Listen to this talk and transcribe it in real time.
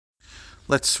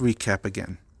Let's recap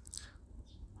again.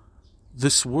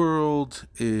 This world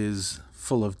is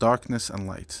full of darkness and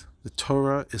light. The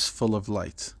Torah is full of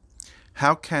light.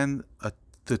 How can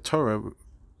the Torah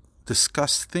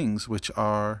discuss things which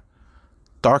are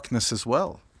darkness as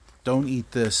well? Don't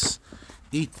eat this,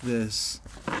 eat this,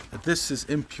 this is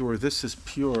impure, this is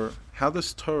pure. How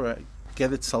does Torah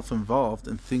get itself involved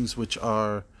in things which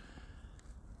are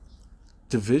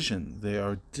division? They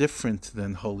are different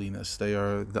than holiness. They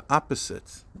are the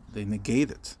opposite. They negate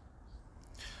it.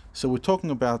 So we're talking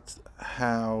about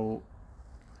how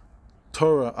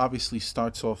Torah obviously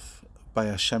starts off by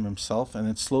Hashem himself, and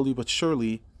then slowly but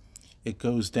surely it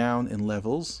goes down in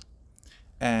levels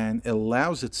and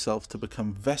allows itself to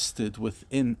become vested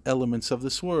within elements of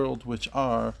this world which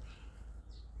are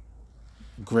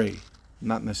gray,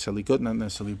 not necessarily good, not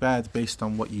necessarily bad, based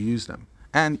on what you use them.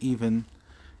 And even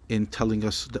in telling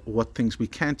us what things we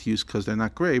can't use because they're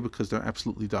not gray, because they're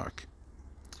absolutely dark.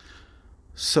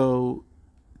 So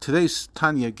today's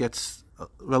Tanya gets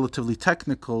relatively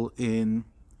technical in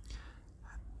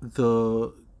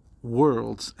the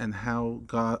worlds and how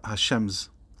God, Hashem's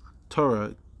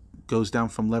Torah goes down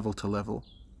from level to level.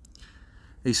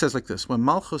 He says like this: when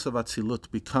Malchus of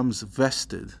Atzilut becomes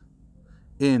vested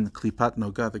in Klipat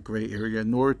Noga, the gray area,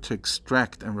 in order to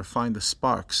extract and refine the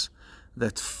sparks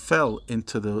that fell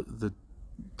into the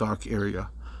dark area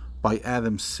by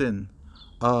Adam's sin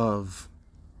of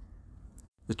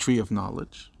the tree of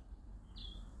knowledge.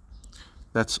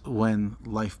 That's when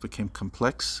life became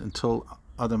complex. Until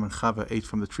Adam and Chava ate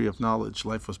from the tree of knowledge,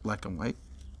 life was black and white.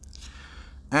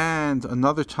 And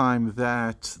another time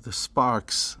that the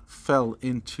sparks fell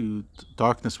into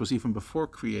darkness was even before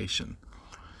creation.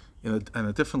 On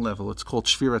a different level, it's called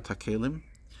Shvirat HaKelim,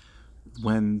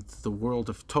 when the world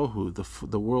of Tohu,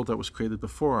 the world that was created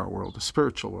before our world, a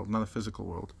spiritual world, not a physical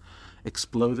world,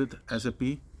 exploded as it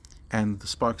be, and the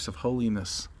sparks of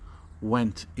holiness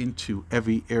went into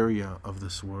every area of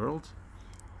this world.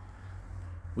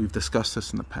 We've discussed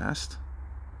this in the past.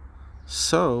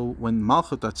 So when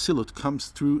Malchut Atzilut comes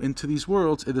through into these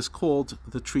worlds, it is called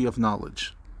the tree of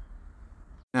knowledge.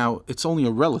 Now, it's only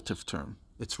a relative term.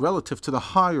 It's relative to the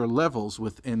higher levels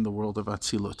within the world of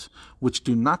Atzilut, which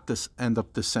do not end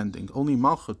up descending. Only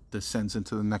Malchut descends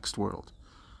into the next world.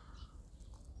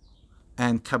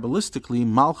 And Kabbalistically,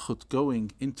 Malchut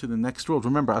going into the next world.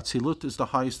 Remember, Atzilut is the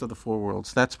highest of the four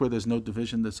worlds. That's where there's no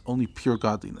division. There's only pure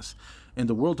godliness. In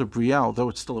the world of Briah, although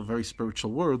it's still a very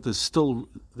spiritual world,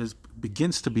 there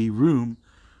begins to be room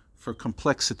for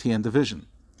complexity and division.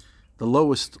 The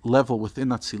lowest level within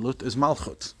Atzilut is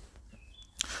Malchut.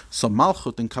 So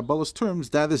Malchut, in Kabbalah's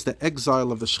terms, that is the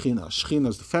exile of the Shechina. Shechina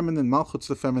is the feminine, Malchut is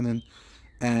the feminine,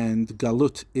 and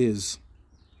Galut is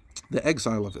the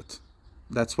exile of it.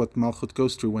 That's what Malchut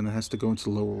goes through when it has to go into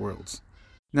the lower worlds.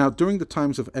 Now, during the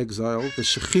times of exile, the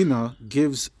Shekhinah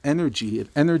gives energy, it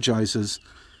energizes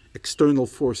external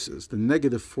forces, the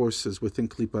negative forces within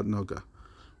Klipat Noga,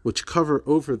 which cover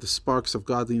over the sparks of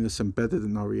godliness embedded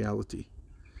in our reality.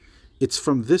 It's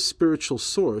from this spiritual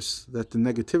source that the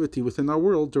negativity within our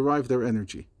world derive their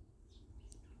energy.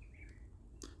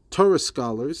 Torah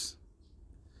scholars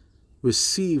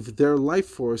receive their life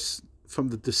force from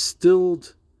the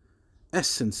distilled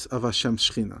essence of Hashem's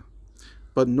Shekhinah.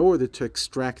 But in order to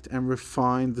extract and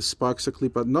refine the sparks of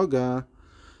Klipat Noga,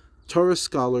 Torah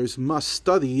scholars must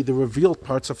study the revealed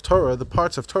parts of Torah, the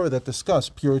parts of Torah that discuss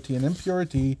purity and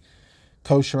impurity,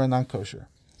 kosher and non-kosher.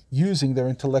 Using their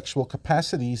intellectual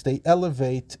capacities, they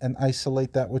elevate and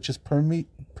isolate that which is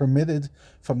permitted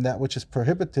from that which is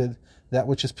prohibited, that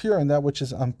which is pure and that which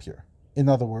is impure. In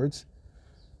other words,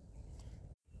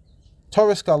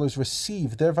 Torah scholars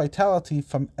receive their vitality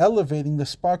from elevating the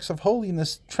sparks of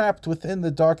holiness trapped within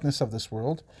the darkness of this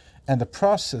world, and the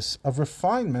process of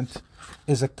refinement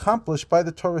is accomplished by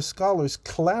the Torah scholars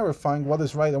clarifying what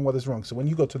is right and what is wrong. So when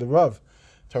you go to the Rav,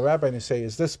 to a rabbi, and you say,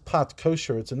 is this pot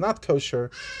kosher, it's not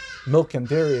kosher, milk and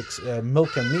dairy,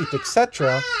 milk and meat,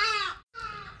 etc.,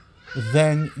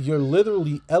 then you're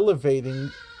literally elevating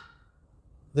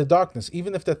the darkness.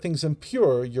 Even if that thing's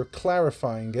impure, you're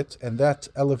clarifying it, and that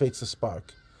elevates the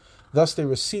spark. Thus, they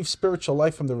receive spiritual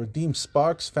life from the redeemed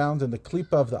sparks found in the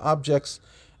klipa of the objects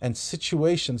and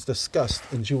situations discussed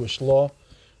in Jewish law,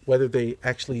 whether they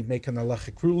actually make an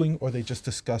halachic ruling or they just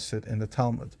discuss it in the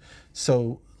Talmud.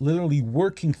 So, literally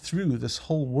working through this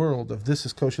whole world of this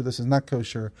is kosher, this is not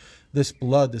kosher, this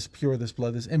blood is pure, this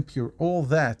blood is impure, all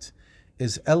that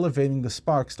is elevating the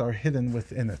sparks that are hidden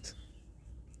within it.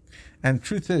 And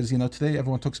truth is, today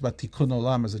everyone talks about Tikkun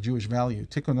Olam as a Jewish value.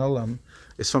 Tikkun Olam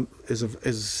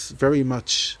is very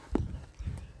much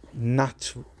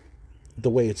not the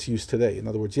way it's used today. In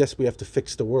other words, yes, we have to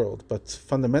fix the world, but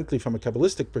fundamentally, from a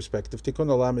Kabbalistic perspective, Tikkun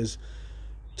Olam is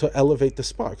to elevate the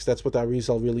sparks. That's what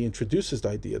Arizal really introduces, the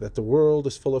idea that the world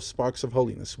is full of sparks of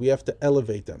holiness. We have to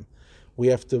elevate them. We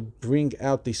have to bring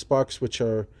out these sparks which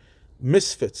are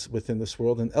misfits within this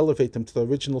world and elevate them to the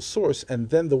original source, and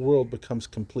then the world becomes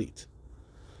complete.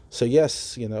 So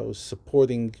yes,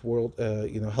 supporting world,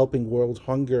 helping world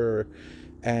hunger,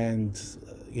 and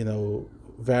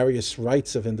various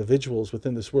rights of individuals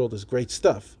within this world is great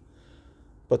stuff.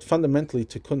 But fundamentally,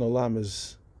 Tikkun Olam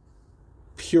is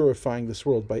purifying this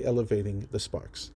world by elevating the sparks.